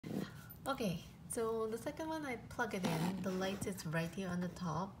Okay, so the second one I plug it in, the light is right here on the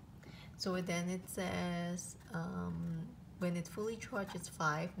top. So then it says when it's fully charged it's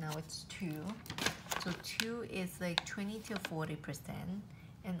 5, now it's 2. So 2 is like 20 to 40%.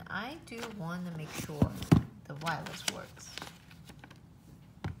 And I do want to make sure the wireless works.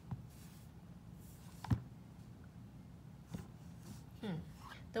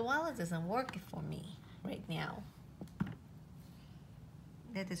 The wireless doesn't work for me right now.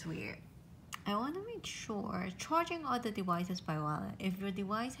 That is weird. I want to make sure charging all the devices by wireless. If your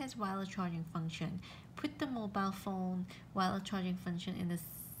device has wireless charging function, put the mobile phone wireless charging function in the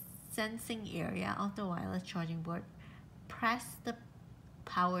sensing area of the wireless charging board. Press the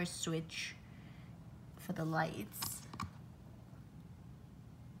power switch for the lights.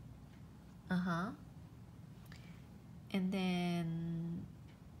 And then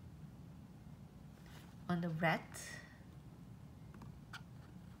on the red,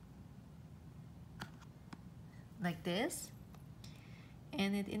 like this,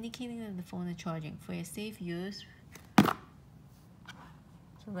 and it indicating that the phone is charging for your safe use.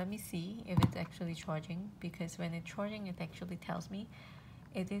 So let me see if it's actually charging, because when it's charging it actually tells me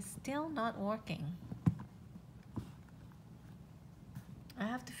it is still not working. I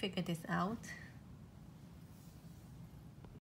have to figure this out.